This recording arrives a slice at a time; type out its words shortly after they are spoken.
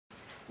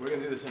We're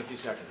going to do this in a few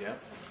seconds, yeah?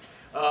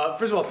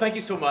 First of all, thank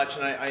you so much,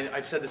 and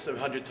I've said this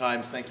 100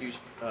 times. Thank you,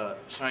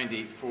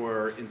 Shindy,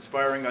 for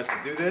inspiring us to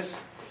do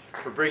this,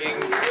 for bringing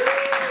all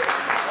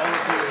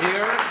of you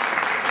here.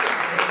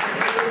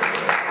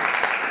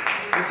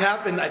 This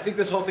happened, I think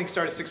this whole thing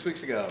started 6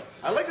 weeks ago.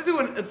 I'd like to do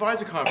an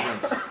advisor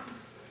conference.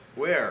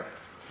 Where?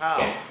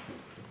 How?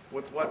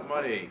 With what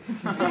money?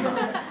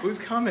 Who's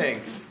coming?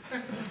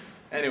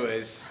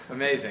 Anyways,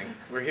 amazing.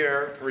 We're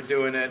here, we're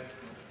doing it.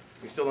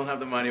 We still don't have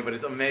the money, but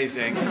it's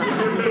amazing.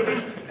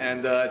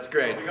 And it's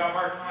great. We got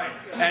Mark Fine.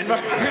 And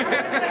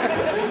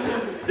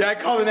yeah, I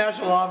called the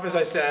national office.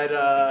 I said,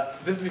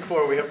 this is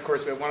before we have, of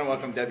course, we want to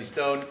welcome Debbie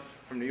Stone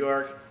from New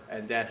York,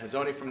 and Dan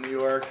Hazzoni from New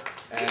York,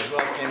 and who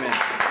else came in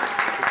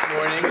this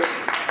morning?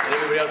 And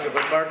everybody else.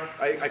 But Mark,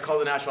 I called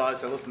the national office.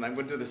 I said, listen, I'm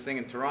going to do this thing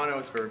in Toronto.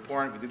 It's very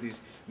important. We do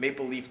these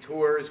Maple Leaf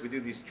tours. We do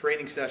these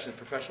training sessions,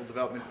 professional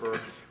development for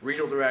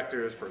regional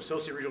directors, for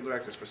associate regional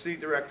directors, for city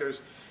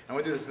directors. I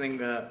want to do this thing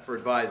for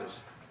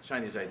advisors.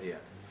 Shiny's idea.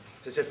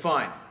 So I said,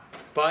 fine,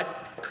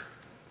 but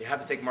you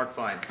have to take Mark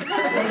Fine.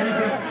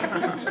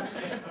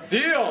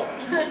 Deal!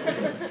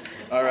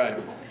 All right.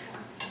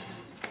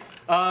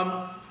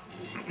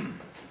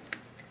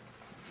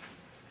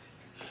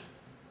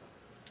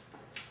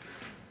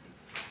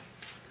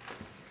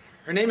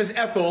 Her name is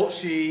Ethel.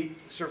 She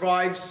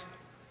survives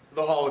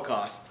the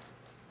Holocaust.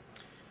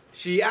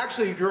 She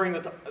actually, during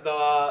the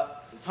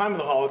time of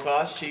the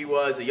Holocaust, she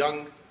was a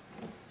young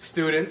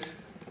student.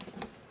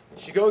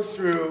 She goes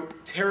through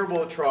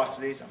terrible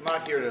atrocities. I'm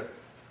not here to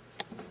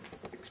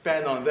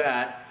expand on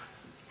that.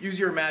 Use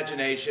your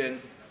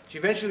imagination. She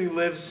eventually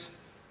lives,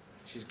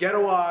 she's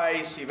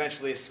ghettoized, she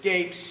eventually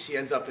escapes. She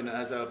ends up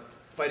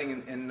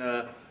fighting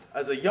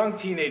as a young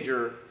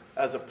teenager,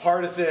 as a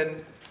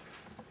partisan.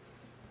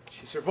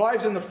 She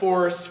survives in the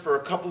forest for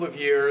a couple of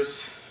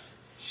years.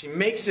 She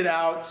makes it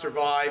out,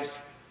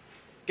 survives,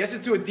 gets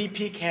into a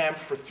DP camp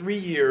for 3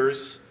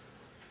 years.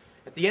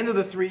 At the end of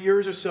the 3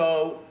 years or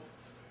so,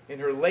 in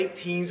her late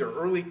teens or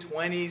early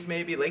 20s,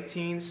 maybe late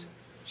teens,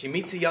 she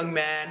meets a young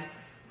man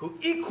who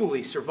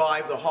equally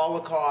survived the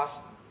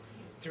Holocaust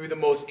through the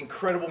most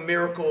incredible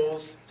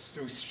miracles,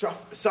 through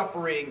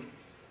suffering,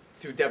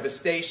 through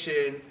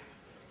devastation,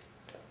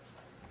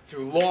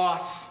 through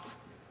loss.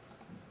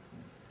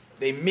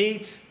 They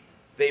meet,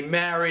 they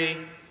marry,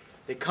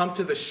 they come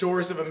to the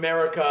shores of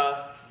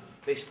America,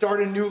 they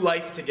start a new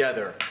life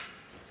together.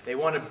 They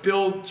want to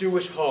build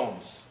Jewish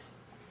homes.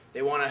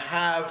 They want to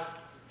have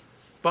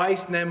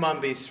Bais Ne'eman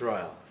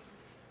B'Yisrael.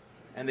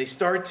 And they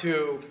start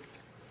to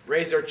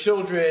raise their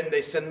children,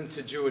 they send them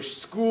to Jewish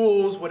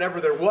schools,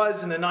 whatever there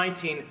was in the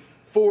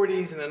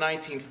 1940s and the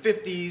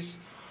 1950s,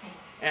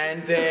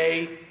 and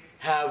they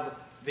have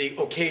the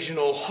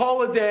occasional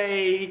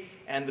holiday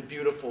and the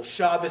beautiful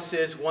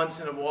Shabbases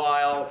once in a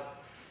while,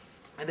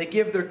 and they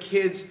give their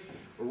kids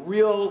a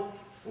real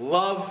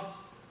love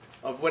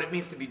of what it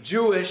means to be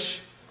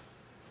Jewish,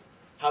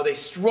 how they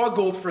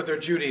struggled for their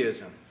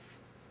Judaism.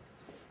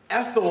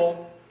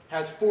 Ethel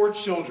has 4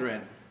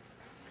 children,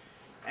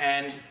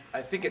 and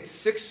I think it's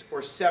 6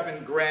 or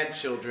 7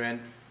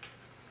 grandchildren,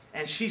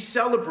 and she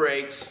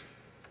celebrates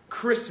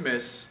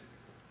Christmas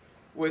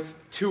with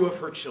 2 of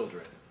her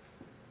children.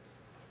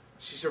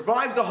 She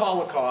survives the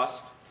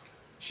Holocaust,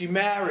 she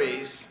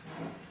marries,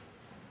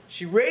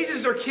 she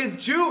raises her kids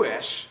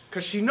Jewish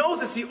because she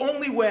knows it's the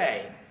only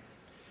way.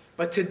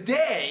 But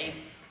today,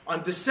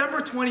 on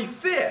December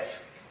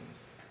 25th,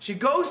 she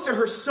goes to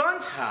her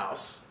son's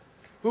house,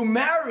 who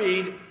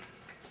married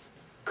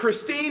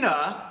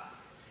Christina,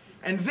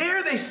 and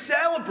there they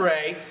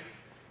celebrate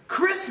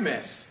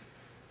Christmas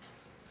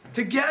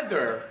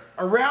together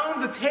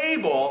around the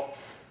table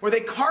where they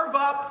carve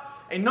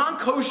up a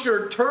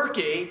non-kosher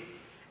turkey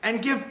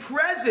and give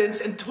presents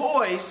and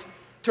toys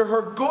to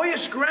her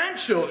Goyish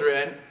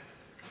grandchildren.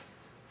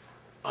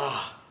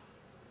 Ah,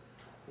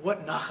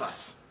 what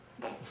nachas.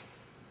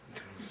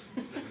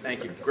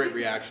 Thank you, great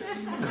reaction.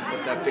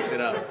 That picked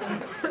it up.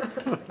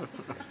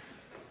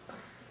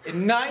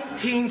 In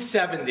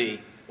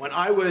 1970, when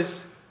I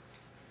was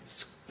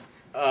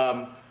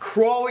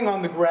crawling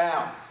on the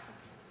ground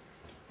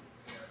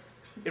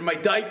in my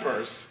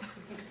diapers,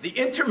 the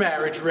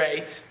intermarriage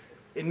rate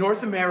in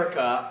North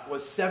America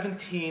was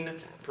 17%.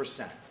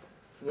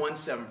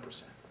 17%.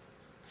 You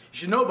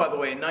should know, by the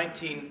way,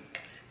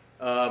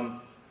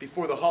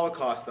 before the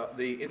Holocaust,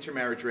 the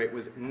intermarriage rate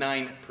was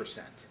 9%.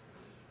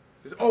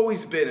 There's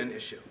always been an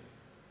issue.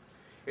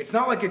 It's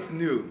not like it's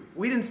new.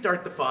 We didn't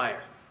start the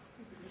fire.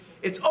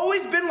 It's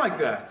always been like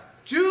that.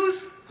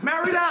 Jews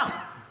married out.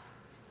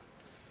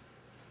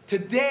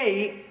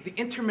 Today, the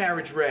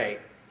intermarriage rate,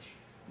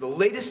 the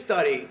latest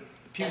study,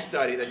 the Pew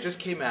study that just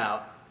came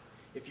out,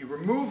 if you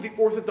remove the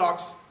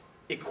Orthodox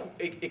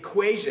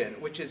equation,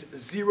 which is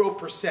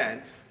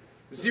 0%,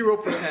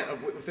 0%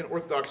 of within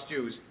Orthodox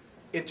Jews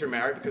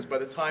intermarry, because by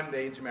the time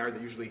they intermarry,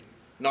 they're usually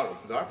not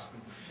Orthodox,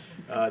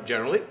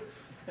 generally.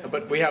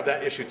 But we have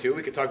that issue too.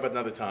 We could talk about it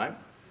another time.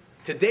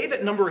 Today,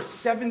 that number is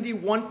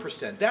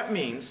 71%. That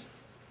means,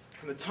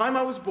 from the time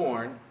I was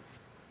born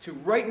to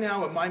right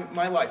now in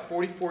my life,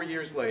 44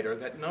 years later,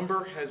 that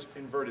number has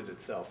inverted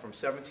itself from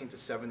 17 to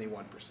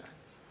 71%.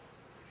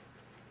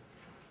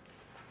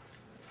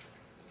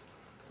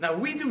 Now,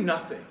 we do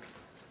nothing,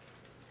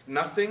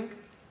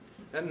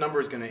 that number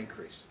is going to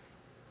increase.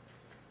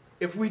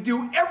 If we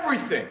do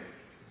everything,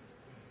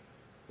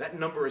 that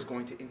number is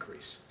going to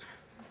increase.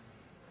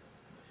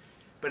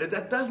 But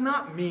that does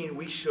not mean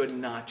we should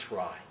not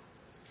try.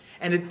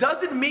 And it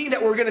doesn't mean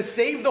that we're going to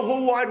save the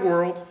whole wide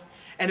world.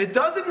 And it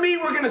doesn't mean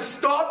we're going to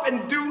stop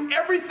and do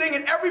everything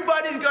and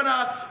everybody's going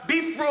to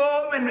be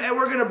from and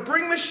we're going to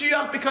bring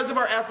Mashiach because of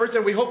our efforts,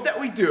 and we hope that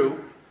we do.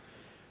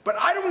 But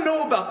I don't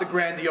know about the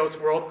grandiose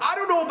world. I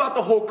don't know about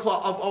the whole of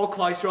all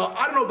Klal Yisrael.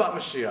 I don't know about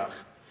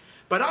Mashiach.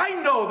 But I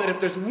know that if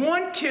there's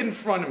one kid in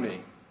front of me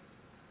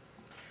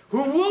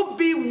who will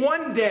be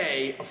one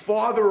day a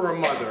father or a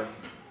mother,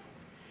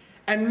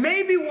 and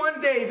maybe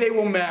one day they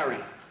will marry,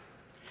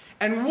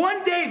 and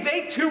one day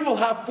they too will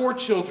have 4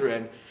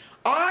 children,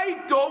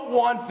 I don't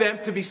want them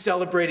to be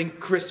celebrating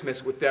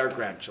Christmas with their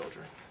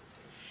grandchildren.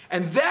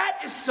 And that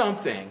is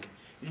something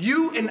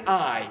you and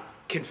I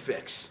can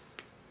fix.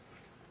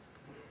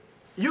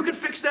 You can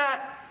fix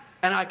that,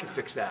 and I can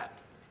fix that.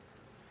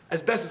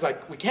 As best as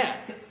we can,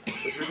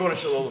 with Ribono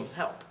Shel Olam's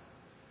help.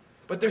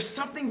 But there's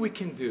something we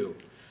can do.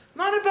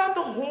 Not about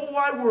the whole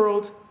wide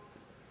world,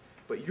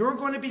 but you're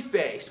going to be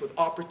faced with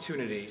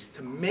opportunities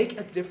to make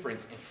a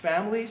difference in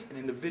families and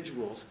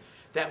individuals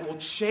that will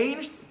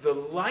change the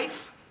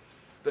life,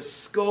 the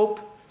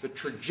scope, the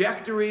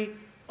trajectory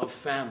of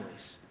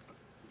families.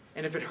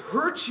 And if it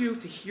hurts you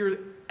to hear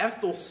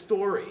Ethel's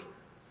story,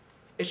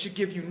 it should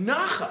give you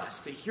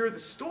nachas to hear the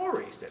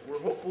stories that we're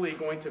hopefully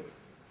going to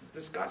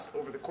discuss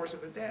over the course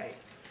of the day,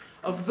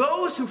 of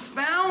those who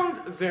found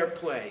their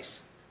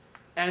place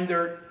and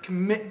their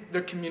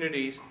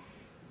communities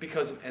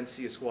because of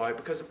NCSY,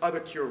 because of other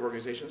cure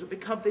organizations,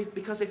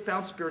 because they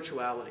found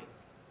spirituality.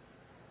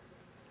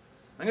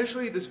 I'm going to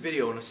show you this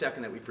video in a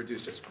second that we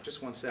produced,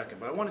 just 1 second,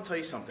 but I want to tell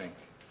you something.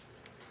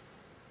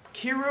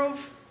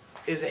 Kiruv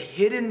is a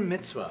hidden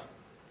mitzvah.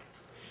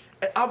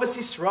 Abbas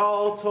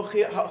Yisrael,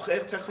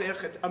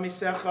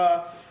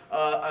 Amisecha,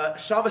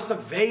 Shabbos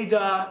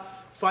Aveda,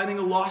 finding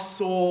a lost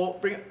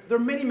soul. There are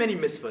many, many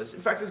mitzvahs.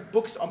 In fact, there's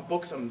books on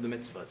the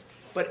mitzvahs.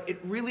 But it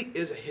really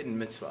is a hidden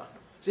mitzvah.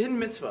 It's a hidden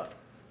mitzvah.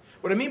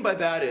 What I mean by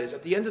that is,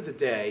 at the end of the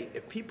day,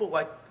 if people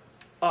like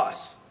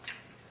us,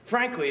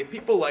 frankly, if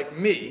people like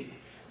me,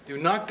 do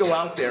not go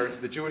out there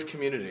into the Jewish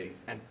community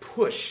and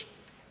push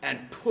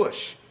and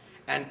push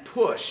and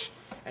push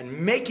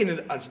and make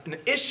it an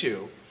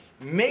issue,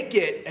 make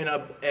it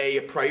a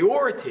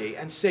priority,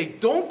 and say,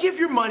 don't give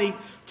your money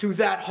to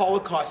that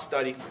Holocaust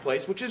studies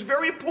place, which is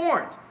very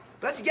important.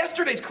 That's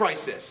yesterday's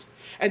crisis.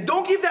 And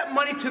don't give that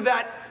money to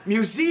that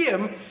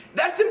museum.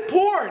 That's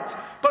important,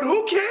 but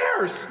who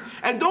cares?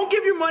 And don't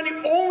give your money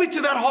only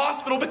to that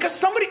hospital, because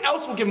somebody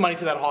else will give money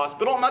to that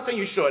hospital. I'm not saying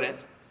you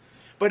shouldn't.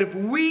 But if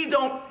we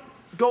don't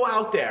go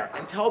out there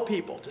and tell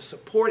people to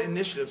support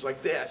initiatives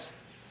like this,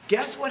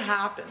 guess what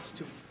happens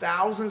to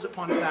thousands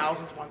upon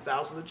thousands upon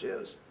thousands of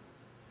Jews?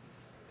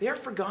 They are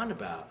forgotten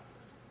about.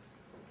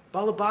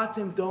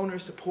 Balabatim,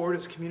 donors,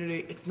 supporters,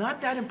 community, it's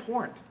not that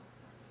important.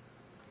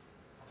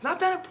 It's not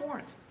that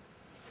important.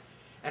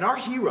 And our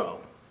hero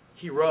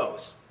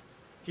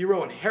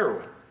and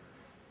heroine,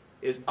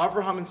 is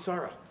Avraham and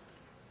Sarah.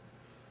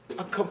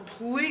 A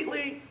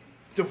completely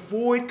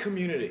devoid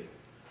community.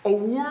 A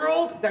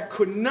world that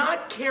could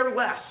not care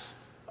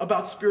less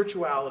about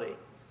spirituality.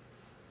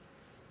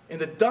 In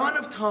the dawn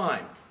of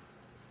time,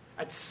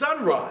 at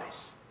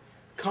sunrise,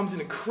 comes an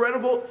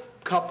incredible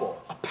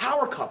couple, a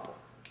power couple.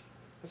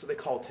 That's what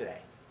they call it today.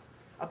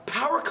 A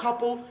power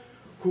couple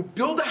who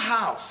build a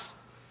house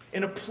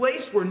in a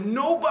place where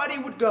nobody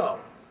would go.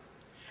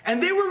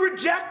 And they were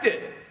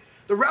rejected.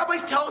 The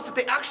rabbis tell us that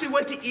they actually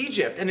went to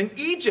Egypt. And in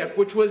Egypt,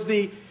 which was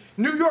the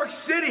New York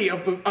City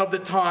of the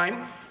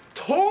time,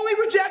 totally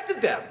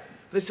rejected them.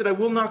 They said, I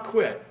will not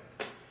quit.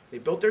 They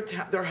built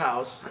their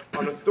house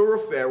on a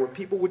thoroughfare where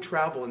people would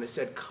travel, and they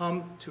said,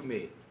 come to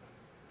me.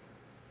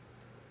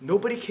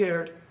 Nobody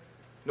cared.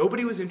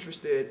 Nobody was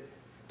interested.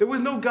 There was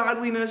no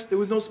godliness. There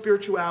was no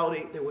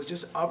spirituality. There was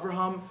just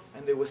Avraham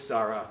and there was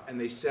Sarah. And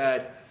they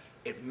said,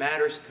 it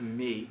matters to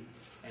me,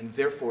 and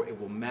therefore it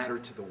will matter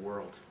to the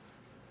world.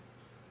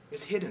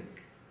 It's hidden.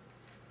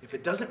 If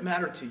it doesn't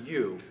matter to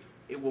you,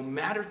 it will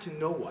matter to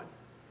no one.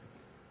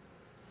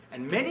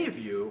 And many of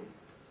you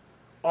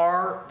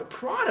are the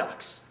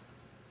products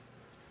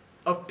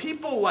of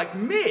people like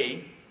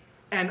me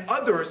and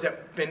others that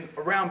have been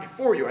around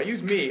before you. I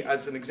use me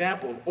as an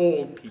example of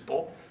old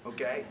people,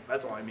 okay?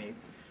 That's all I mean.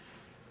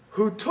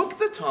 Who took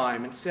the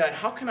time and said,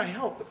 how can I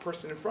help the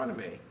person in front of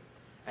me?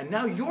 And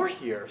now you're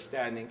here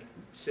standing,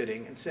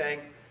 sitting, and saying,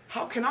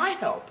 how can I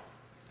help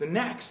the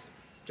next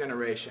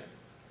generation?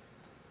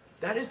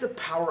 That is the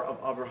power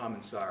of Avraham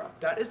and Sarah.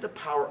 That is the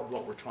power of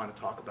what we're trying to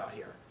talk about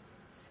here.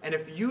 And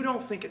if you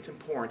don't think it's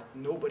important,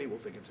 nobody will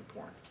think it's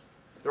important.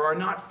 There are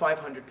not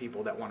 500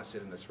 people that want to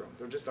sit in this room.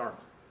 There just aren't.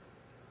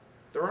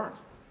 There aren't.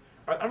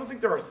 I don't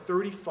think there are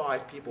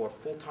 35 people who are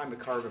full-time at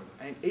Carver.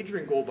 And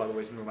Adrienne Gold, by the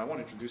way, is in the room. I want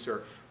to introduce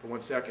her for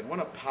 1 second. What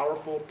a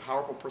powerful,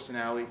 powerful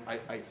personality.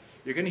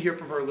 You're going to hear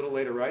from her a little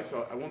later, right?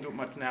 So I won't do it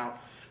much now.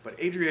 But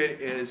Adrienne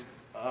is,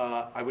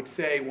 I would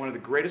say, one of the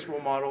greatest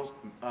role models,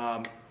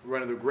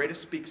 one of the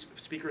greatest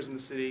speakers in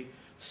the city,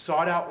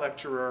 sought-out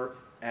lecturer,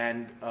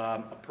 and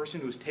a person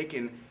who's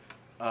taken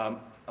a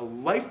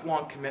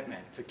lifelong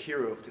commitment to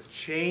Kiruv to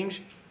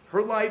change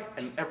her life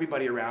and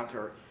everybody around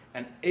her.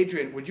 And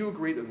Adrienne, would you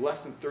agree that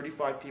less than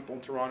 35 people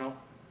in Toronto,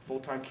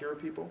 full-time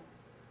Kiruv people?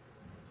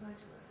 Much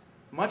less.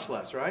 Much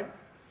less, right?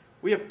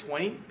 We have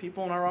 20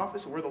 people in our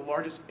office. We're the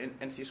largest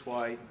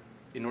NCSY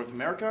in North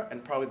America,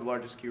 and probably the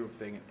largest Kiruv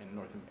thing in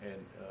North America.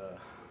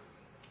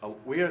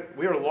 We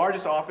are the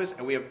largest office,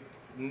 and we have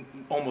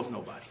almost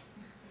nobody.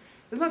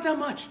 There's not that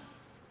much.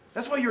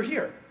 That's why you're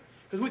here,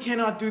 because we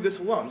cannot do this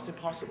alone. It's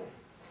impossible.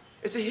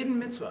 It's a hidden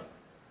mitzvah.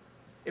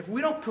 If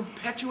we don't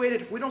perpetuate it,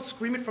 if we don't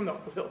scream it from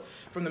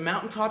the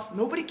mountaintops,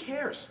 nobody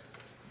cares.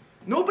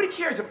 Nobody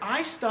cares if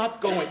I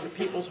stop going to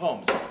people's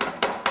homes.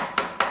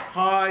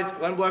 Hi, it's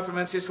Glenn Black from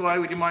NCSY.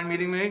 Would you mind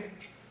meeting me?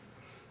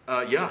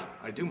 Yeah,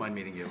 I do mind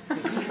meeting you.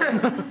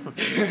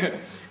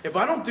 If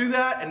I don't do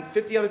that and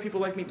 50 other people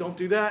like me don't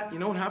do that, you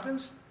know what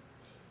happens?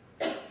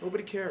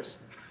 Nobody cares.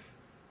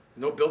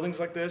 No buildings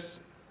like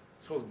this.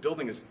 This whole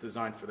building is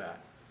designed for that.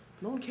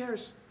 No one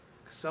cares.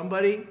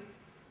 Somebody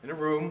in a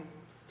room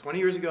 20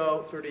 years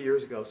ago, 30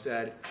 years ago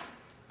said,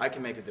 I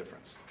can make a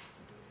difference.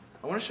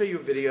 I want to show you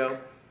a video, and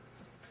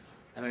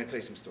I'm going to tell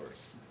you some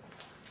stories.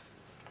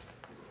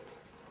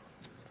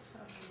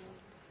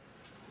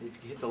 If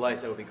you hit the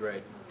lights, that would be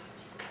great.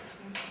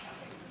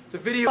 It's a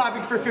video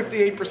clapping for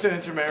 58%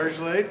 intermarriage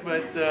rate,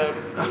 but I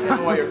don't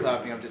know why you're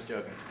clapping, I'm just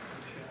joking.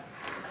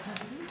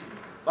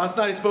 Last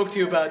night I spoke to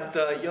you about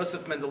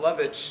Yosef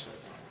Mendelevich,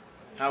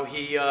 how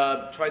he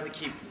tried to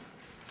keep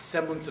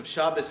semblance of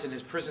Shabbos in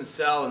his prison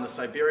cell in the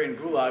Siberian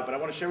Gulag, but I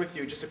want to share with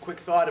you just a quick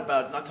thought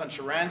about Natan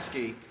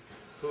Sharansky,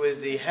 who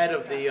is the head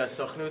of the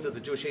Sochnut of the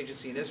Jewish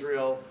Agency in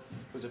Israel,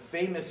 who's a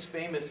famous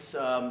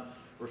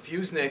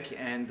refusnik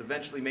and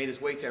eventually made his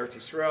way to Eretz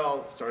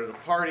Yisrael, started a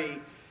party,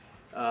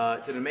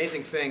 did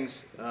amazing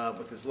things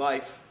with his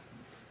life.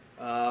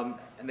 And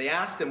they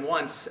asked him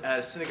once at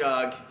a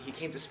synagogue, he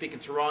came to speak in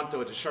Toronto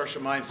at the Shar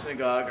Shamayim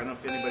synagogue. I don't know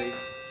if anybody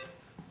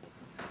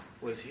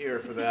was here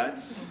for that.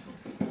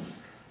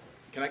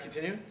 Can I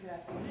continue?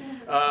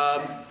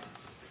 Yeah.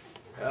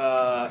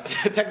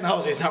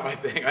 Technology is not my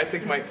thing. I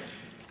think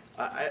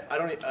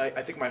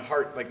I think my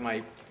heart, like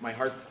my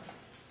heart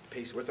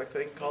pace. What's that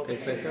thing called?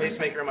 Pacemaker.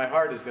 Pacemaker in my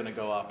heart is going to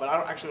go off, but I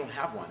don't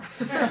have one,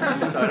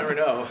 so I never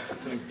know.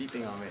 It's something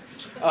beeping on me.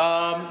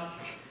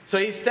 So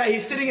he's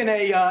sitting in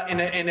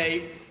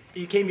a.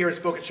 He came here and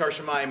spoke at Shar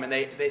Shamayim, and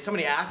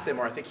somebody asked him,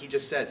 or I think he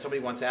just said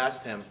somebody once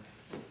asked him,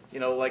 you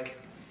know,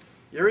 like,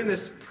 you're in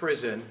this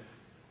prison.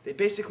 They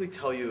basically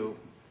tell you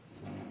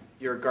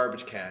you're a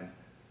garbage can.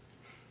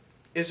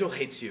 Israel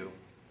hates you.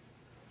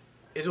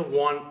 Israel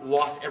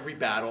lost every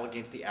battle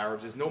against the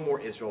Arabs. There's no more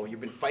Israel.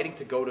 You've been fighting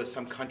to go to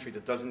some country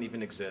that doesn't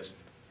even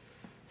exist.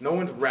 No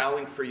one's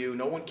rallying for you.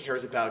 No one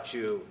cares about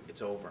you.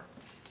 It's over.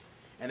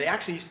 And they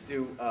actually used to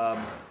do,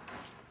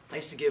 they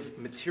used to give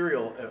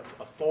material of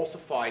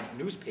falsified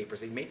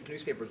newspapers. They made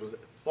newspapers with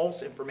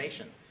false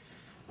information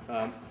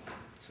so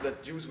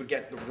that Jews would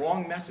get the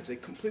wrong message. They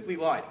completely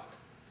lied.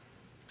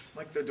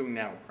 Like they're doing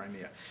now with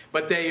Crimea.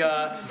 But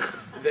that's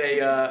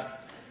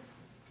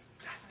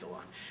still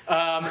on.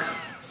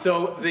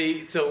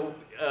 He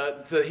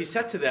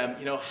said to them,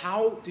 you know,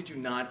 how did you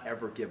not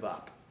ever give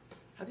up?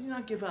 How did you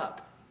not give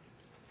up?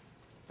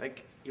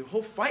 Like, your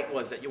whole fight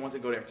was that you wanted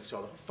to go to Eretz Yisrael. The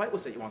whole fight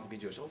was that you wanted to be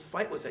Jewish. The whole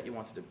fight was that you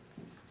wanted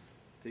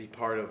to be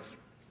part of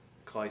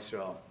Klal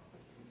Yisrael.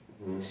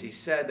 So he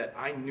said that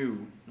I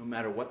knew, no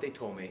matter what they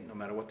told me, no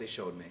matter what they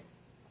showed me,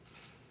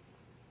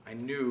 I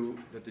knew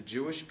that the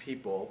Jewish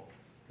people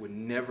would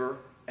never,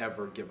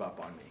 ever give up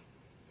on me.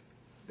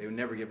 They would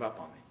never give up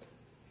on me.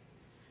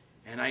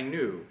 And I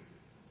knew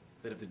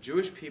that if the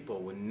Jewish people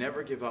would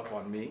never give up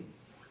on me,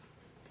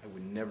 I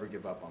would never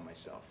give up on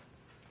myself.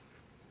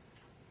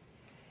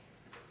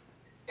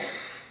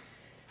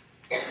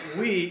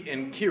 We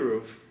in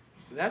Kiruv,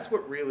 that's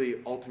what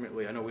really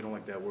ultimately, I know we don't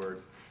like that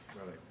word,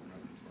 really,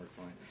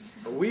 fine.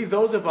 But we,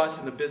 those of us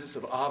in the business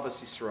of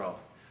Ahavas Yisrael,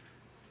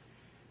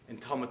 in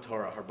Talmud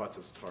Torah,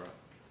 Harbatzas Torah,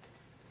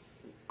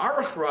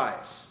 our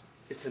achrayus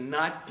is to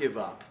not give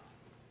up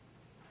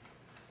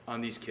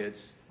on these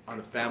kids, on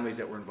the families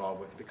that we're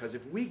involved with, because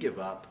if we give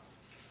up,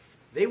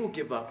 they will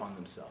give up on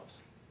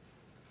themselves.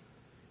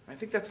 And I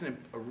think that's a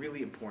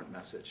really important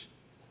message.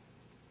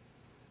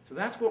 So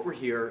that's what we're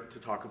here to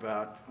talk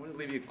about. I'm going to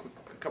leave you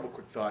a couple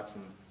quick thoughts,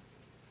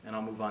 and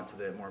I'll move on to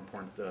the more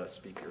important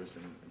speakers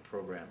and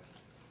program.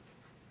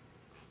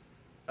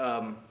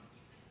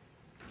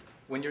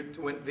 When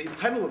the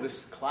title of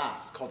this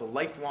class is called A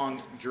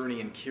Lifelong Journey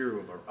in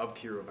Kiruv, or of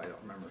Kiruv, I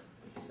don't remember what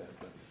it says,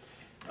 but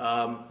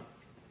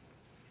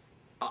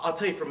I'll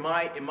tell you, in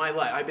my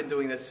life, I've been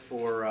doing this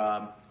for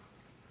about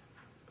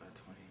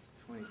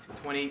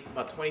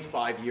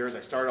 25 years. I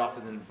started off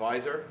as an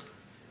advisor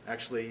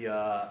Actually,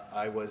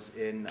 I went to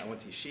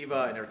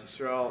yeshiva in Eretz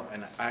Yisrael,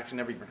 and I actually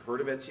never even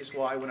heard of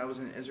NCSY when I was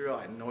in Israel.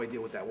 I had no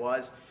idea what that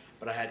was,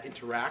 but I had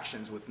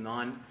interactions with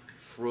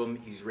non-frum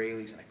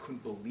Israelis, and I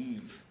couldn't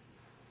believe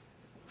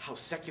how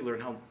secular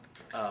and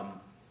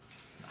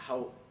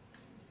how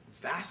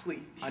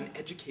vastly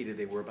uneducated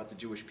they were about the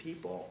Jewish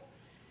people.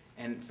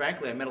 And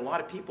frankly, I met a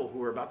lot of people who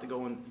were about to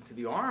go into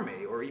the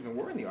army, or even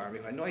were in the army,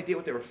 who had no idea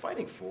what they were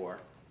fighting for.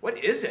 What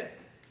is it?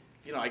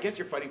 You know, I guess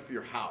you're fighting for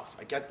your house.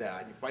 I get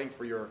that. You're fighting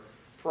for your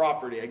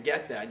property. I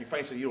get that. You're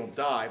fighting so you don't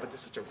die. But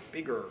there's such a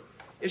bigger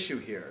issue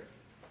here.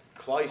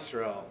 Klal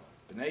Yisrael,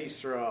 B'nai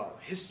Yisrael,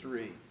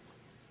 history,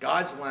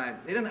 God's land.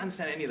 They didn't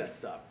understand any of that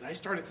stuff. And I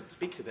started to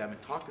speak to them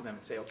and talk to them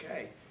and say,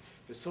 okay,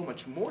 there's so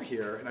much more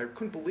here. And I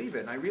couldn't believe it.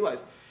 And I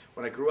realized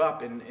when I grew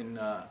up I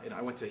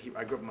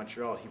grew up in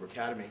Montreal at Hebrew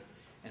Academy.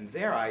 And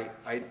there, I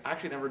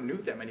actually never knew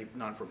that many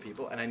non-frum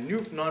people, and I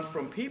knew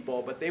non-frum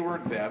people, but they were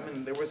them,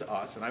 and there was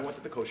us, and I went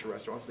to the kosher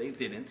restaurants, they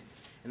didn't,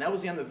 and that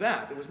was the end of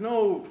that. There was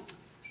no,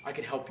 I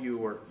could help you,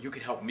 or you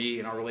could help me,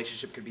 and our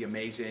relationship could be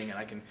amazing, and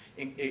I can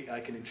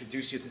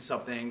introduce you to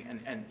something,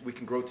 and we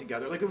can grow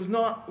together. Like, it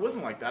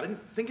wasn't like that. I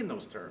didn't think in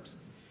those terms.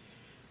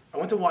 I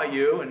went to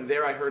YU, and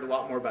there I heard a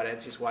lot more about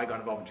NCSY. I got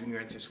involved in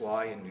junior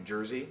NCSY in New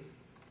Jersey.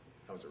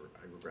 I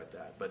regret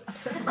that, but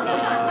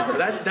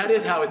that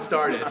is how it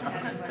started.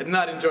 I did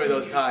not enjoy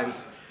those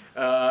times,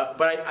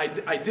 but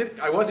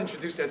I was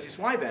introduced to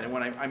NCSY then, and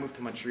when I moved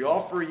to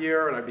Montreal for a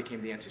year, and I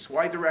became the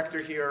NCSY director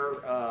here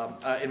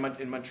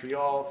in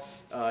Montreal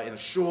in a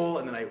shul,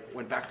 and then I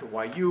went back to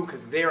YU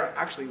because there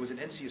actually was an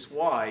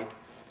NCSY.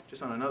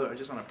 Just on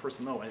a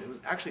personal note, it was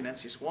actually an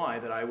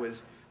NCSY that I want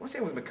to say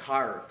I was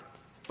makarved,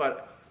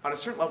 but on a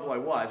certain level I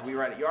was. We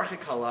were at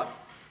Yarchikala.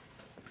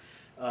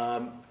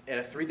 At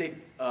a 3-day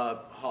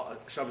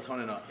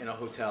Shabbaton in a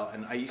hotel,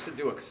 and I used to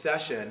do a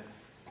session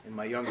in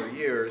my younger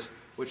years,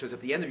 which was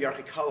at the end of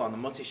Yarchikala on the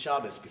Motzi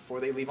Shabbos, before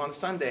they leave on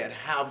Sunday, and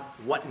have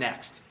what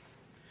next?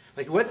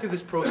 Like, we went through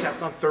this process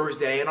on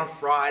Thursday, and on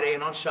Friday,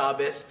 and on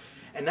Shabbos,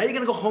 and now you're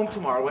going to go home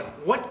tomorrow.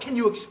 What can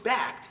you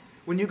expect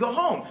when you go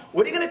home?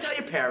 What are you going to tell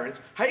your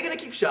parents? How are you going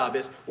to keep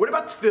Shabbos? What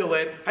about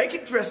tefillin? How are you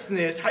keep dressed in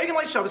this? How are you going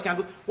to light Shabbos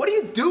candles? What do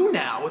you do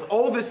now with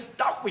all this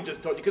stuff we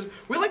just told you? Because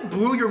we like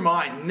blew your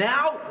mind.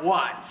 Now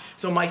what?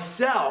 So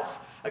myself,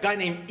 a guy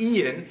named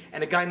Ian,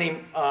 and a guy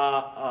named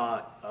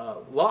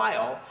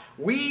Lyle,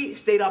 we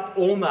stayed up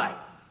all night.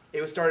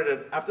 It was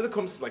started after the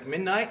Kumsas, like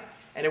midnight,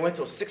 and it went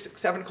till 6,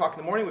 7 o'clock in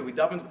the morning. We'd be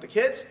davening with the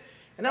kids,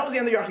 and that was the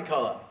end of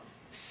Yarchikala.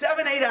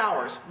 7, 8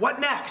 hours. What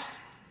next?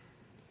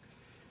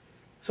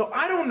 So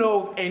I don't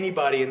know if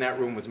anybody in that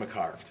room was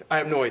makarved. I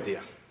have no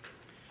idea.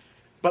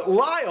 But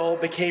Lyle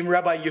became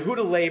Rabbi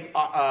Yehuda Leib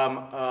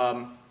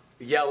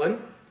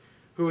Yellen,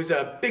 who was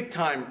a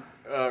big-time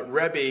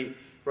Rebbe,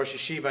 Rosh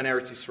Yeshiva in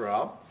Eretz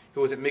Yisrael,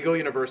 who was at McGill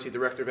University,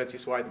 director of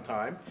NCSY at the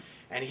time.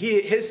 And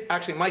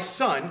actually my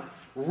son,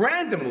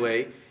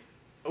 randomly,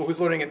 who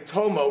was learning in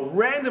Tomo,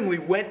 randomly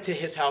went to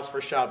his house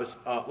for Shabbos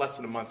less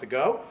than a month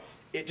ago.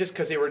 Just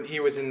because he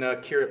was in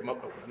not Kiryat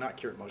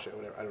Moshe,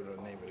 whatever, I don't know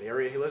the name of the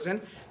area he lives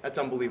in. That's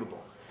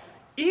unbelievable.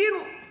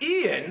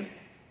 Ian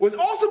was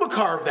also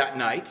makarved that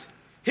night.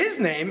 His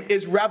name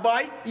is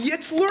Rabbi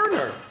Yitz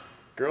Lerner.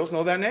 Girls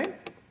know that name?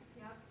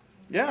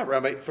 Yeah,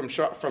 Rabbi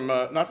not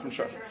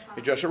from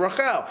Joshua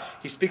Rachel.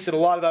 He speaks at a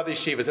lot of other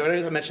yeshivas.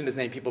 Whenever I mention his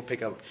name, people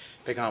pick up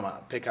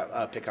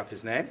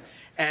his name.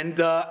 And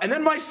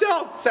then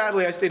myself,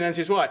 sadly, I stayed in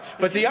NCSY.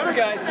 But the other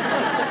guys,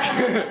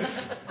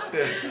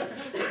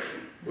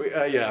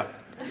 yeah,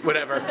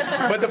 whatever.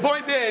 But the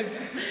point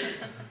is,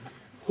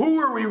 who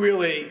were we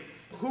really?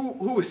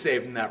 Who was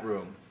saved in that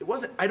room? It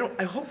wasn't.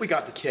 I hope we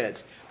got the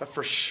kids, but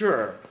for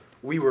sure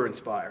we were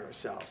inspired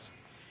ourselves,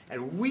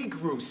 and we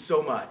grew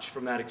so much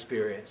from that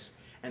experience.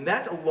 And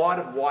that's a lot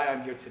of why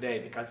I'm here today,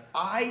 because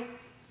I'm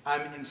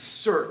in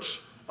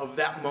search of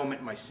that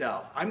moment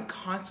myself. I'm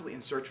constantly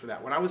in search for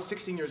that. When I was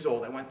 16 years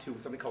old, I went to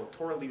something called a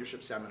Torah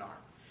Leadership Seminar,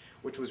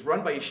 which was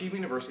run by yeshiva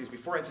universities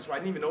before NCSY. I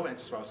didn't even know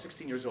NCSY. I was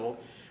 16 years old.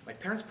 My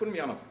parents put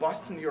me on a bus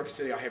to New York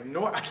City.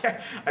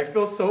 I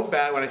feel so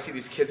bad when I see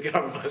these kids get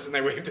on the bus and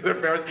they wave to their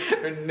parents.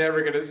 They're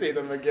never going to see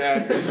them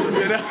again.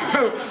 You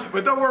know?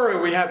 But don't worry,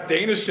 we have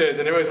Danishes,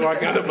 and everybody's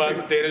walking on the bus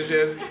with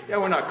Danishes. Yeah,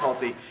 we're not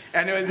culty.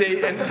 And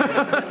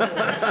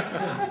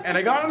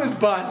I got on this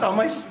bus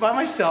by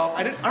myself.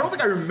 I don't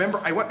think I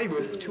remember. I went maybe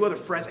with 2 other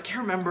friends. I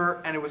can't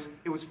remember, and it was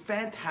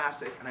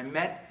fantastic. And I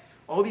met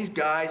all these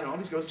guys and all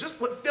these girls,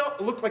 just looked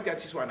like that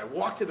NCSY. And I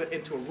walked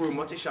into a room,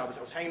 Motzei Shabbos.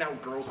 I was hanging out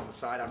with girls on the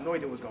side. I have no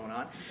idea what was going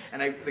on.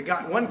 And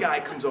one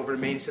guy comes over to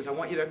me and he says, I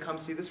want you to come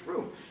see this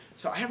room.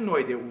 So I have no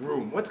idea,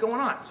 room, what's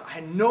going on? So I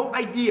had no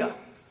idea.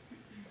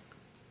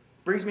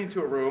 Brings me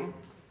into a room.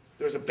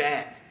 There's a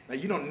band. Now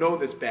you don't know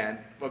this band.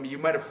 I mean, you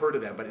might have heard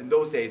of them, but in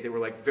those days they were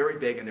like very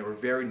big and they were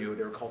very new.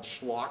 They were called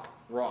Schlock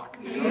Rock.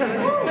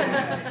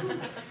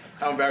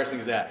 How embarrassing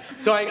is that?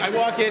 So I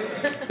walk in,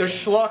 there's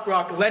Schlock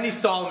Rock. Lenny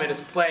Solomon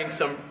is playing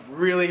some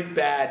really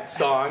bad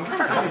song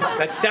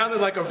that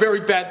sounded like a very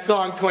bad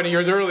song 20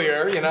 years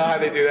earlier. You know how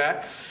they do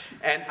that?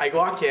 And I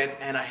walk in,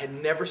 and I had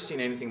never seen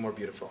anything more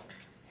beautiful.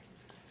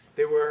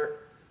 There were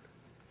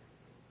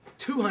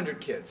 200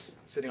 kids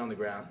sitting on the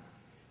ground.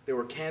 There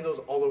were candles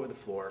all over the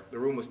floor. The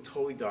room was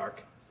totally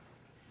dark.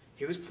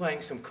 He was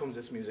playing some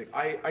Kumzis music.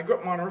 I grew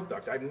up modern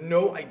Orthodox. I have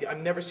no idea.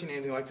 I've never seen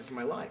anything like this in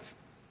my life.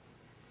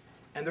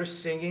 And they're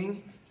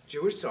singing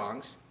Jewish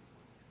songs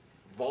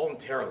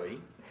voluntarily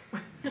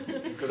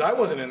because I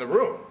wasn't in the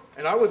room.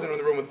 And I wasn't in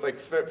the room with like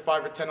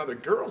 5 or 10 other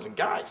girls and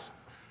guys.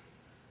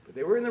 But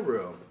they were in the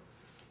room.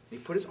 He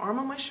put his arm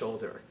on my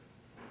shoulder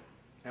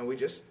and we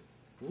just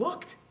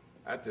looked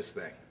at this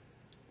thing.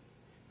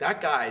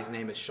 That guy's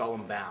name is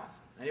Shalom Baum.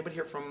 Anybody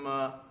here from,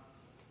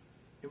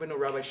 anybody know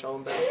Rabbi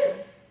Shalom Baum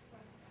today?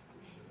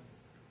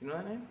 You know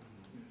that name?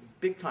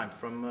 Big time.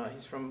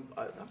 He's from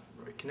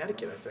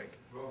Connecticut, I think.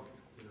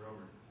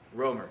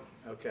 Romer.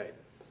 Okay.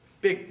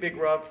 Big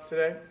Rav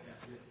today?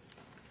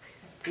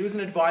 He was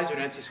an advisor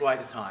at NCSY at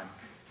the time.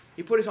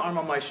 He put his arm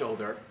on my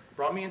shoulder,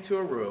 brought me into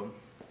a room,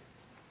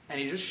 and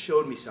he just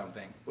showed me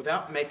something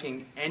without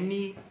making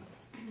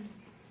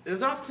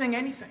without saying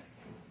anything.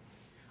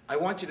 I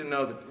want you to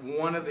know that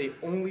one of the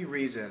only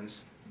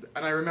reasons,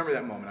 and I remember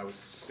that moment, I was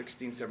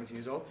 16, 17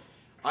 years old,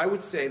 I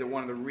would say that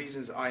one of the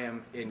reasons I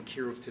am in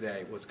Kiruv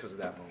today was because of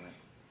that moment.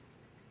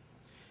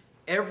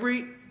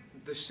 Every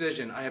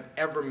decision I have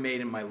ever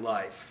made in my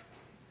life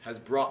has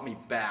brought me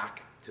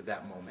back to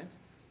that moment.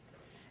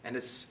 And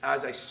as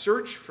I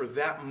search for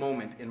that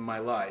moment in my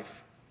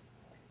life,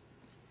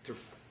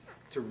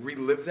 to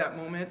relive that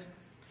moment,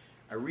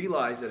 I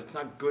realize that it's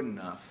not good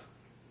enough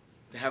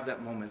to have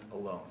that moment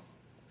alone.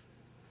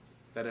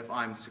 That if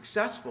I'm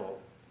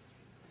successful,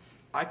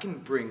 I can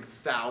bring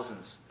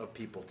thousands of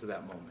people to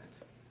that moment.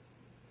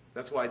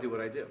 That's why I do what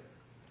I do.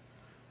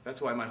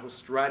 That's why my whole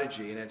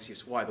strategy in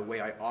NCSY, the way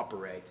I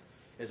operate,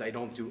 is I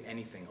don't do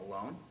anything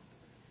alone.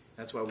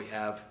 That's why we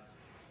have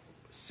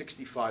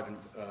 65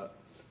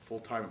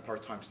 full-time and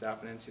part-time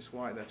staff in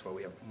NCSY. That's why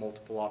we have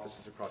multiple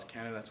offices across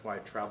Canada. That's why I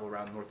travel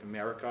around North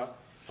America,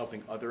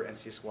 helping other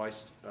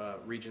NCSY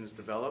regions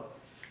develop.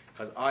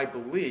 Because I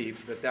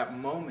believe that that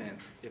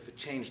moment, if it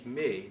changed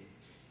me,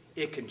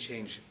 it can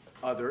change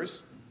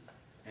others.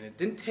 And it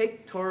didn't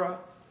take Torah,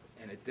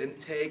 and it didn't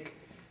take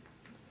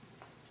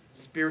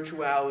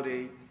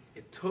spirituality.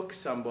 It took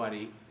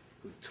somebody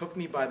who took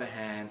me by the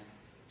hand,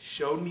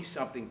 showed me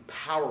something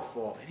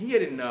powerful, and he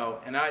didn't know,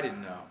 and I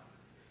didn't know.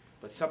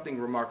 But something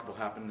remarkable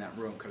happened in that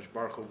room. Kadosh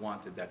Baruch Hu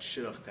wanted that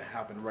shidduch to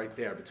happen right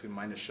there between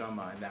my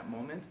neshama and that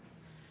moment.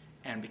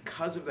 And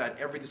because of that,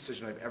 every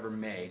decision I've ever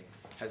made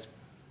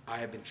I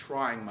have been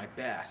trying my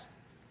best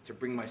to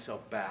bring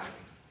myself back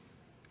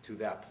to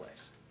that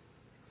place.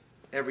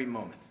 Every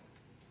moment.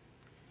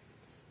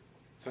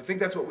 So I think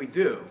that's what we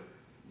do.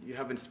 You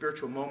have a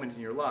spiritual moment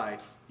in your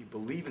life, you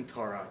believe in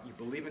Torah, you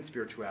believe in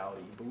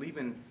spirituality, you believe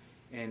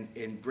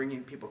in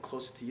bringing people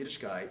closer to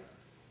Yiddishkeit.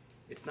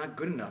 It's not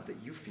good enough that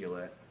you feel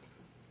it.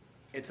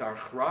 It's our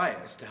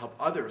chrayas to help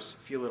others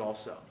feel it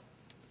also.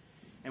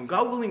 And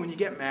God willing, when you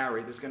get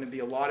married, there's going to be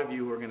a lot of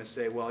you who are going to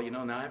say, well, you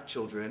know, now I have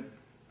children,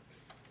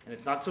 and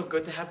it's not so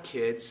good to have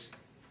kids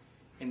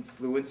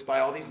influenced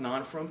by all these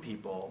non-frum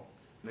people.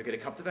 And they're going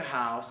to come to the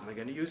house, and they're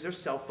going to use their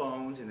cell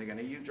phones, and they're going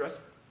to dress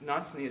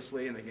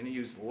nonseniously, and they're going to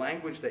use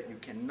language that you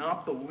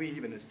cannot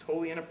believe and is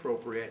totally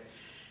inappropriate,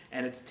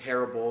 and it's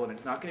terrible, and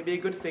it's not going to be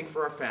a good thing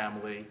for our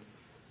family.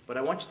 But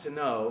I want you to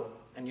know,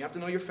 and you have to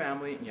know your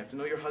family, and you have to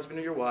know your husband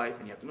or your wife,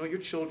 and you have to know your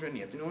children, and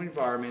you have to know your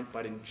environment,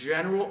 but in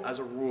general, as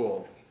a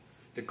rule,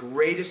 the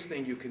greatest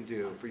thing you can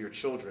do for your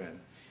children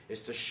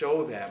is to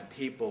show them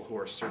people who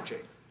are searching.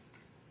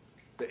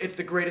 It's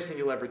the greatest thing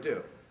you'll ever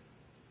do.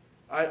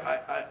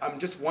 I'm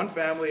just one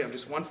family, I'm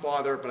just one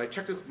father, but I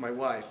checked it with my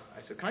wife.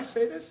 I said, can I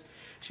say this?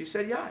 She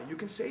said, yeah, you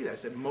can say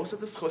this. That most of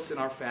the schus in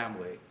our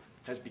family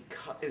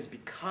is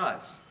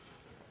because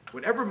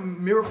whatever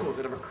miracles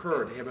that have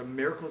occurred,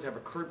 miracles have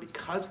occurred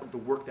because of the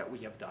work that we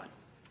have done.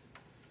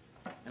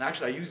 And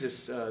actually, I use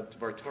this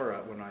Dvar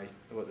Torah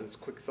this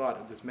quick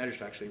thought, this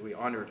medrash actually, we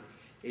honored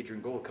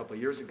Adrian Gold a couple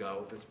of years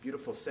ago, this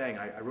beautiful saying.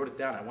 I wrote it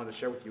down, I wanted to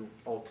share with you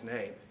all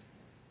today.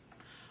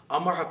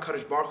 Amar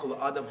HaKadosh Baruch Hu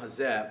Adam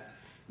Hazeh,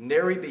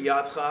 Neri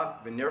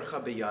biyadcha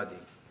v'nercha biyadi.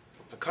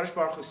 HaKadosh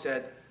Baruch Hu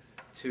said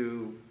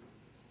to,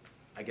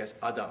 I guess,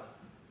 Adam,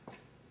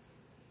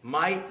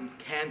 my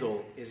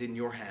candle is in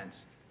your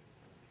hands.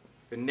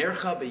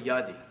 V'nercha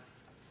biyadi,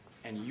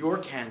 and your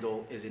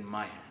candle is in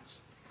my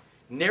hands.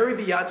 Neri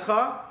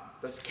biyadcha,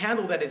 this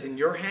candle that is in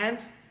your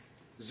hands,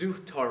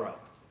 Zuh Torah.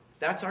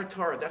 That's our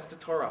Torah, that's the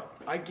Torah.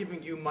 I'm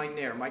giving you my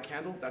ner, my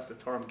candle, that's the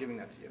Torah, I'm giving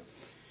that to you.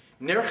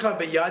 Nercha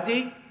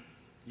biyadi,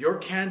 your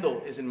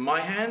candle is in my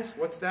hands.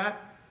 What's that?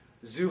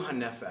 Zu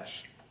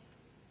hanefesh.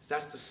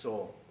 That's the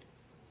soul.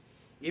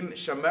 Im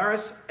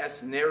shamaris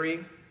es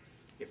neri.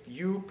 If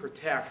you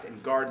protect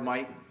and guard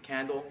my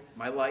candle,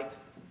 my light,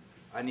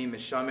 ani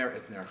mishamer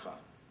et nercha.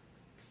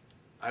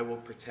 I will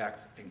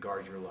protect and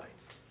guard your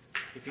light.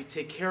 If you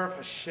take care of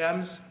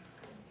Hashem's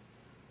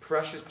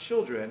precious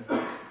children,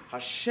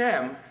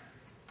 Hashem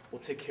will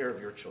take care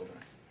of your children.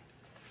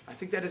 I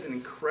think that is an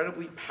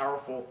incredibly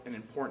powerful and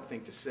important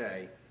thing to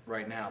say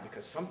right now,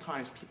 because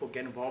sometimes people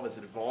get involved as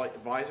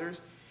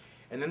advisors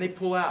And then they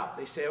pull out.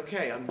 They say,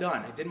 okay, I'm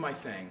done. I did my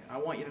thing. I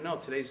want you to know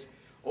today's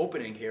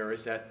opening here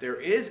is that there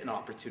is an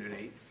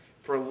opportunity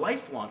for a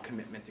lifelong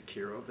commitment to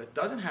Kiruv that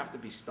doesn't have to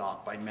be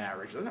stopped by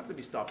marriage, doesn't have to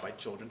be stopped by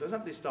children, doesn't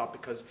have to be stopped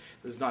because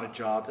there's not a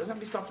job, doesn't have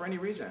to be stopped for any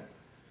reason.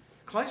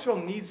 Klal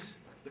Yisrael needs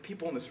the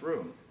people in this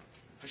room.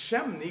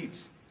 Hashem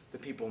needs the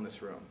people in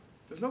this room.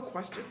 There's no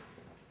question.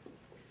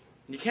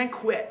 And you can't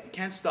quit. You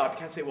can't stop. You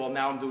can't say, well,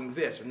 now I'm doing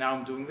this or now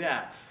I'm doing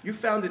that. You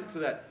found it so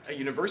that a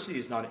university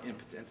is not an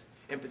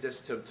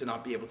impetus to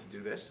not be able to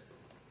do this.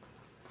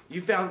 You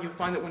find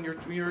that when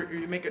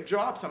you make a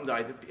job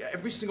someday, that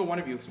every single one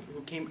of you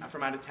who came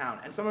from out of town,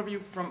 and some of you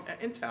from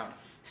in town,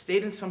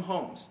 stayed in some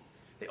homes.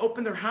 They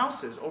opened their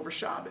houses over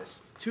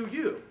Shabbos to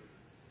you,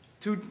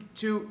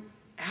 to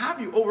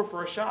have you over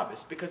for a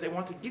Shabbos because they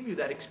want to give you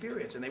that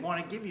experience and they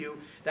want to give you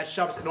that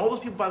Shabbos. And all those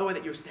people, by the way,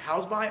 that you're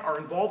housed by are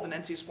involved in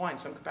NCSY in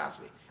some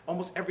capacity.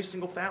 Almost every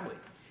single family.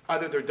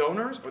 Either they're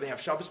donors, or they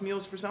have Shabbos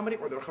meals for somebody,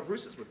 or they're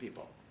chavrusas with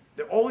people.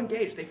 They're all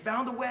engaged. They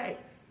found a way.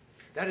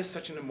 That is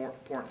such an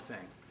important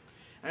thing.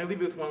 And I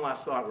leave you with one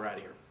last thought. We're out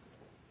of here.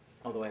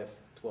 Although I have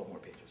 12 more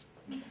pages.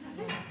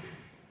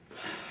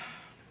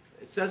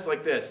 It says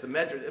like this, the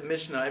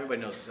Mishnah,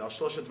 everybody knows this, Al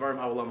Shlosha Dvarim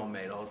Ha'olam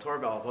Omed, Al Torah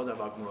Ve'al Avoda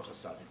Ve'al Gemilut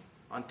Chasadim.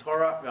 On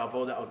Torah,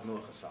 Ve'avoda Al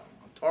Gemilut Chasadim.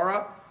 On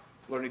Torah,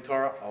 learning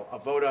Torah, Al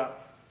Avoda,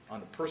 on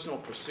the personal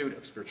pursuit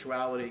of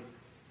spirituality,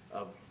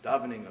 of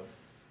davening,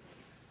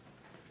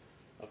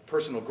 of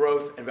personal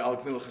growth, and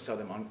Ve'al Gemilut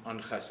Chasadim, on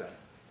Chesed.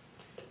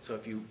 So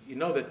if you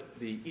know that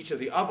each of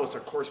the avos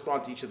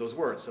correspond to each of those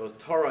words. So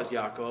Torah is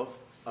Yaakov,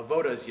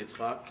 Avoda is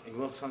Yitzchak, and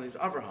Gemilut Chasadim is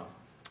Avraham.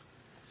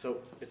 So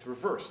it's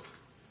reversed.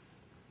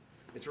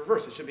 It's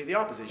reversed. It should be the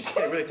opposite. You should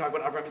say, really talk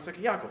about Avraham, Yitzchak,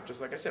 and Yaakov.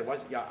 Just like I said, why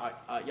is it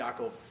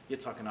Yaakov,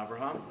 Yitzchak, and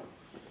Avraham?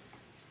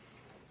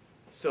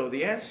 So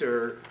the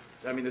answer,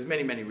 I mean, there's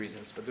many, many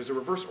reasons, but there's a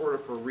reverse order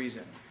for a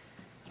reason.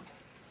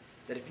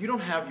 That if you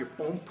don't have your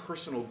own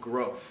personal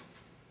growth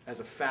as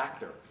a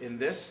factor in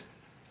this,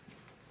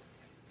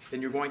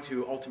 then you're going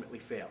to ultimately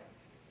fail.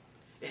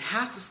 It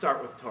has to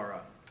start with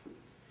Torah.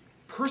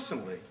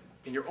 Personally,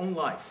 in your own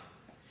life.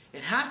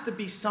 It has to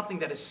be something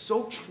that is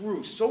so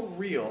true, so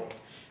real,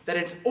 that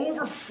it's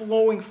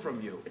overflowing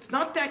from you. It's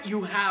not that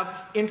you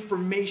have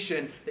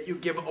information that you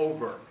give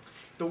over.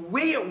 The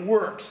way it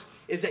works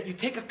is that you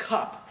take a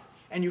cup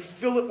and you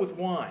fill it with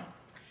wine.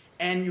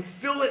 And you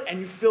fill it and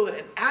you fill it,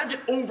 and as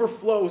it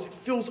overflows, it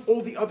fills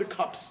all the other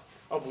cups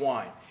of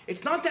wine.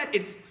 It's not that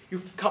you're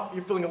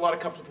filling a lot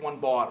of cups with one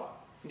bottle.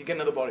 And you get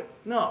another bottle.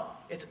 No,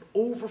 it's an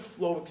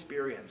overflow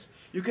experience.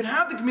 You can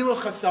have the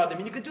Gemilut Chasadim,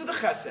 and you can do the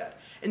Chesed,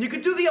 and you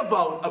can do the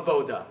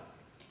Avoda.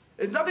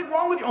 There's nothing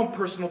wrong with your own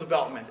personal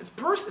development. It's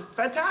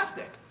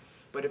fantastic.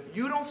 But if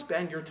you don't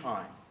spend your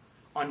time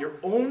on your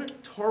own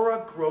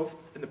Torah growth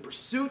and the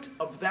pursuit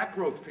of that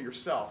growth for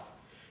yourself,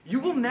 you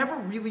will never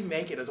really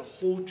make it as a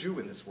whole Jew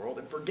in this world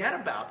and forget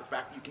about the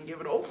fact that you can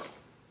give it over.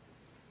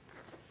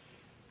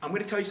 I'm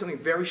going to tell you something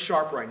very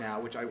sharp right now,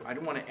 which I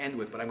didn't want to end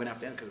with, but I'm going to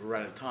have to end because we're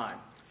out of time.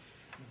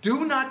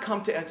 Do not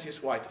come to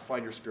NCSY to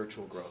find your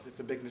spiritual growth. It's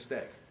a big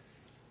mistake.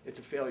 It's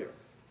a failure.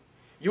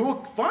 You will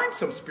find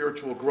some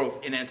spiritual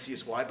growth in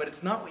NCSY, but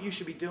it's not what you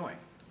should be doing.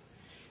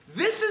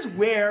 This is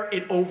where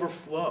it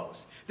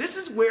overflows. This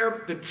is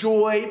where the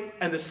joy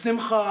and the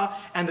simcha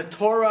and the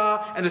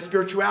Torah and the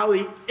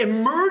spirituality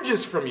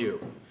emerges from you,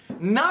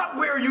 not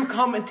where you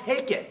come and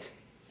take it.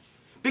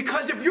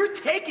 Because if you're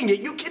taking it,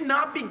 you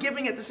cannot be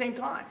giving at the same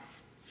time.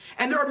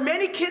 And there are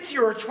many kids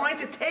here who are trying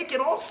to take it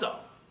also.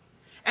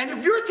 And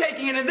if you're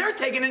taking it and they're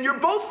taking it and you're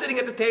both sitting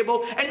at the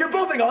table and you're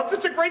both thinking, oh, it's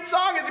such a great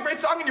song, and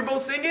you're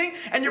both singing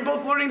and you're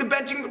both learning the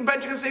benching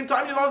at the same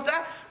time and all of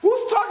that,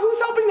 who's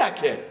helping that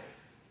kid?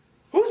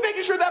 Who's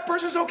making sure that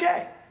person's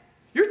okay?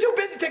 You're too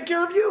busy taking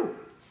care of you.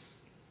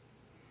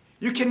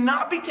 You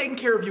cannot be taking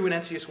care of you in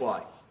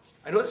NCSY.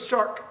 I know it's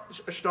stark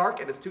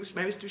and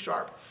maybe it's too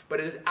sharp, but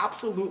it is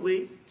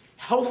absolutely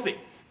healthy.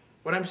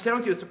 What I'm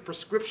saying to you is a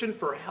prescription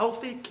for a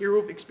healthy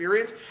Kiruv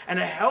experience and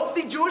a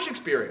healthy Jewish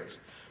experience.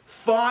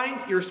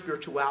 Find your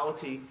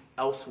spirituality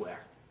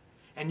elsewhere,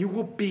 and you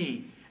will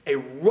be a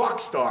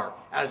rock star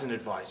as an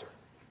advisor.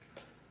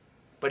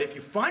 But if you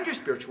find your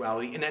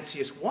spirituality in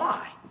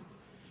NCSY,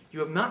 you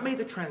have not made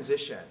the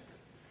transition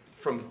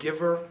from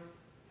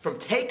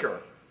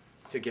taker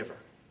to giver.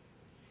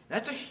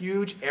 That's a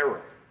huge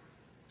error.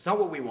 It's not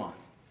what we want.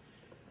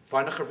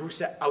 Find a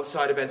chavrusa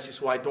outside of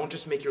NCSY. Don't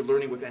just make your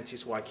learning with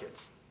NCSY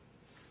kids.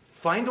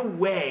 Find a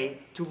way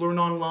to learn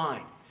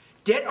online.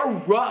 Get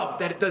a Rav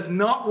that it does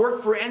not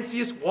work for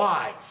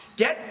NCSY.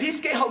 Get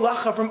Piskei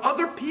Halacha from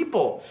other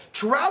people.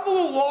 Travel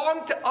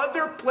along to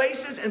other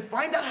places and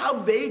find out how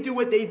they do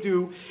what they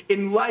do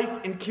in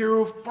life, in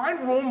Kiruv.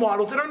 Find role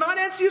models that are not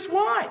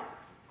NCSY.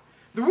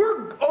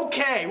 We're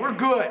okay, we're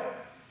good.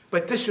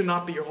 But this should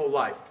not be your whole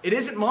life. It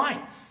isn't mine.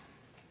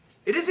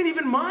 It isn't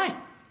even mine.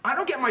 I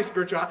don't get my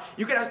spirituality.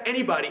 You can ask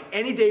anybody,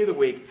 any day of the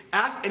week.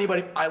 Ask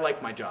anybody if I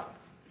like my job.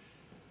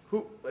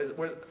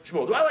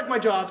 Shmuel, do I like my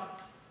job?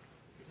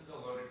 This is a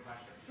loaded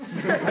question.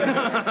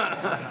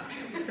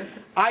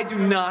 I do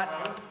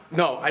not.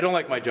 No, I don't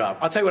like my job.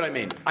 I'll tell you what I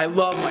mean. I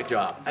love my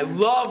job. I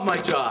love my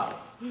job.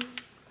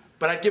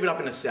 But I'd give it up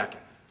in a second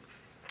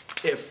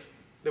if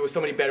there was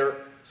somebody better,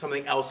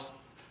 something else,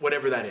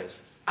 whatever that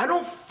is. I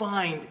don't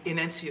find in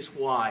NCSY,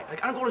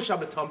 like I don't go to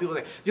Shabbaton, people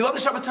say, do you love the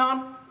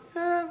Shabbaton?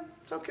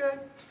 It's okay.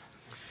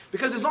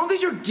 Because as long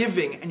as you're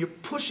giving and you're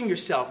pushing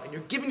yourself and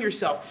you're giving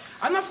yourself,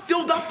 I'm not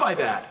filled up by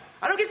that.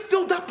 I don't get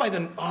filled up by the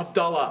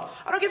Havdalah.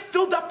 I don't get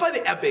filled up by the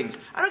Ebbings.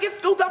 I don't get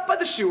filled up by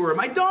the Shurim.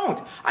 I don't.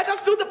 I got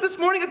filled up this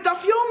morning at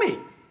Daf Yomi.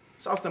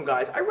 Saw some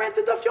guys. I ran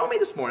to Daf Yomi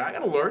this morning. I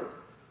got to learn.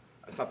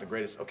 It's not the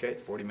greatest. Okay,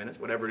 it's 40 minutes,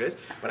 whatever it is.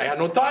 But I had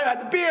no time. I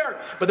had the beer.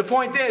 But the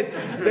point is,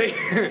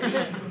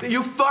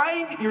 you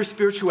find your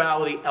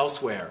spirituality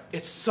elsewhere.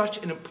 It's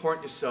such an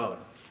important yesod.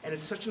 And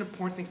it's such an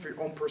important thing for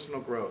your own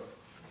personal growth.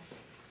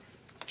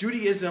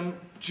 Judaism,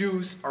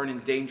 Jews are an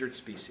endangered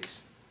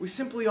species. We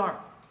simply are.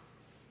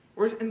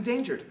 We're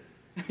endangered.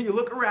 You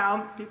look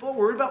around, people are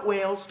worried about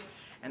whales,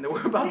 and they're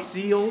worried about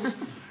seals,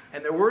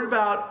 and they're worried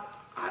about,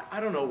 I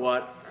don't know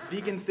what,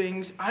 vegan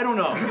things, I don't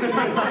know.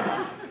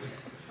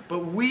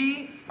 But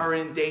we are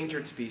an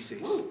endangered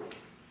species.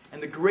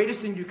 And the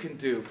greatest thing you can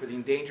do for the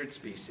endangered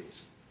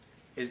species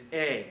is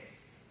A,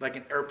 like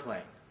an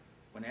airplane.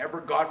 Whenever,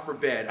 God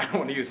forbid, I don't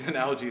want to use an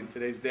analogy in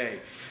today's day,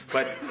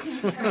 but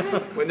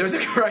when there's a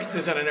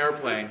crisis on an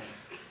airplane,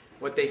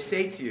 what they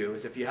say to you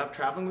is if you have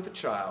traveling with a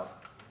child,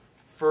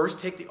 first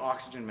take the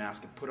oxygen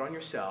mask and put it on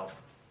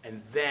yourself,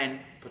 and then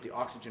put the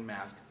oxygen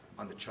mask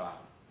on the child.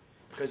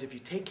 Because if you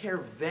take care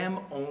of them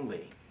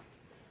only,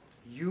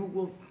 you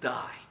will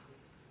die.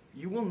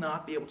 You will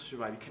not be able to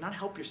survive. You cannot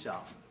help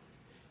yourself.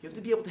 You have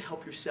to be able to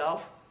help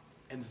yourself,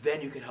 and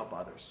then you can help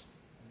others.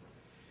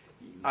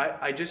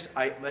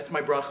 That's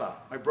my bracha.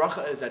 My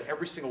bracha is that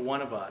every single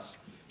one of us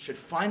should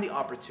find the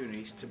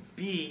opportunities to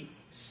be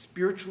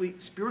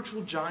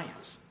spiritual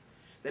giants.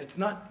 That it's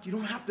not, you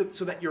don't have to,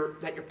 so that your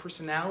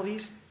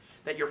personalities,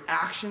 that your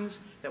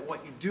actions, that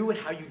what you do and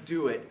how you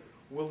do it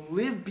will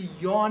live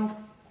beyond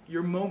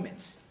your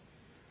moments.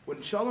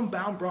 When Shalom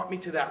Baum brought me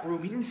to that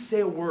room, he didn't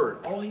say a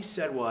word. All he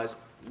said was,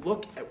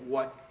 look at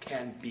what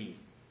can be.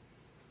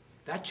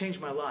 That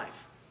changed my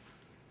life.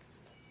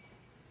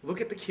 Look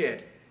at the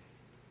kid.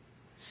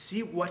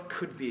 See what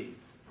could be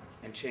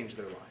and change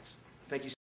their lives. Thank you.